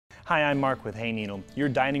Hi, I'm Mark with Hayneedle. Your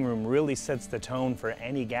dining room really sets the tone for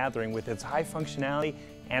any gathering with its high functionality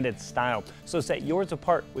and its style. So set yours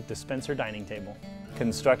apart with the Spencer dining table.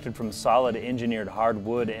 Constructed from solid engineered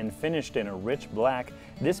hardwood and finished in a rich black,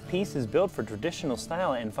 this piece is built for traditional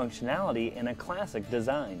style and functionality in a classic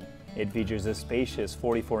design. It features a spacious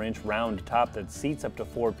 44-inch round top that seats up to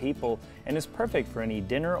 4 people and is perfect for any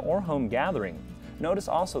dinner or home gathering. Notice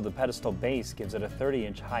also the pedestal base gives it a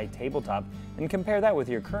 30-inch high tabletop, and compare that with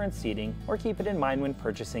your current seating or keep it in mind when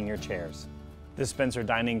purchasing your chairs. The Spencer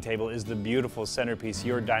dining table is the beautiful centerpiece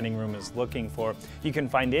your dining room is looking for. You can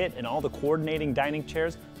find it and all the coordinating dining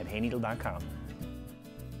chairs at hayneedle.com.